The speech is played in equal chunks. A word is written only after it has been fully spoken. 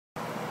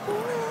Good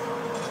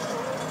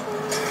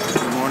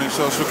morning,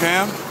 social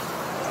cam.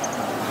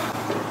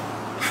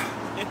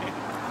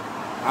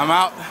 I'm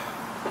out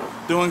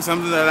doing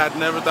something that I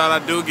never thought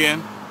I'd do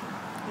again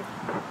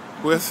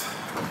with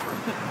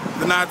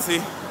the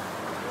Nazi.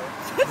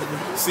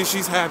 See,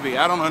 she's happy.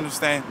 I don't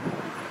understand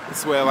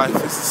this way of life.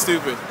 This is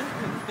stupid.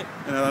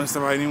 And I don't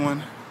understand why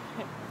anyone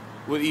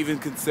would even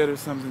consider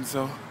something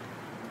so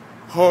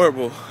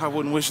horrible. I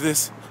wouldn't wish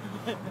this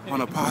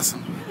on a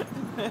possum.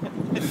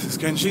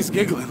 And she's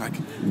giggling like,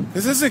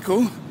 this isn't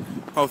cool.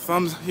 Oh,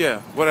 thumbs,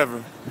 yeah,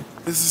 whatever.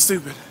 This is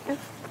stupid.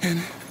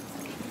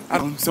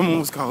 And someone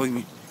was calling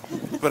me,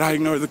 but I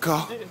ignored the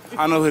call.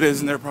 I know who it is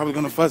and they're probably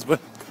gonna fuss,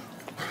 but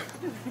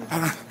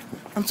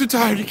I'm too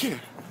tired to care.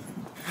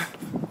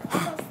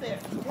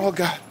 Oh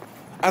God,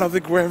 I don't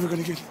think we're ever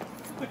gonna get,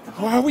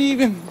 why are we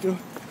even doing,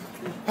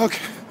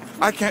 okay,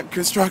 I can't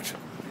construct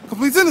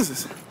complete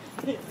sentences.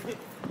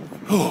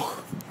 Oh.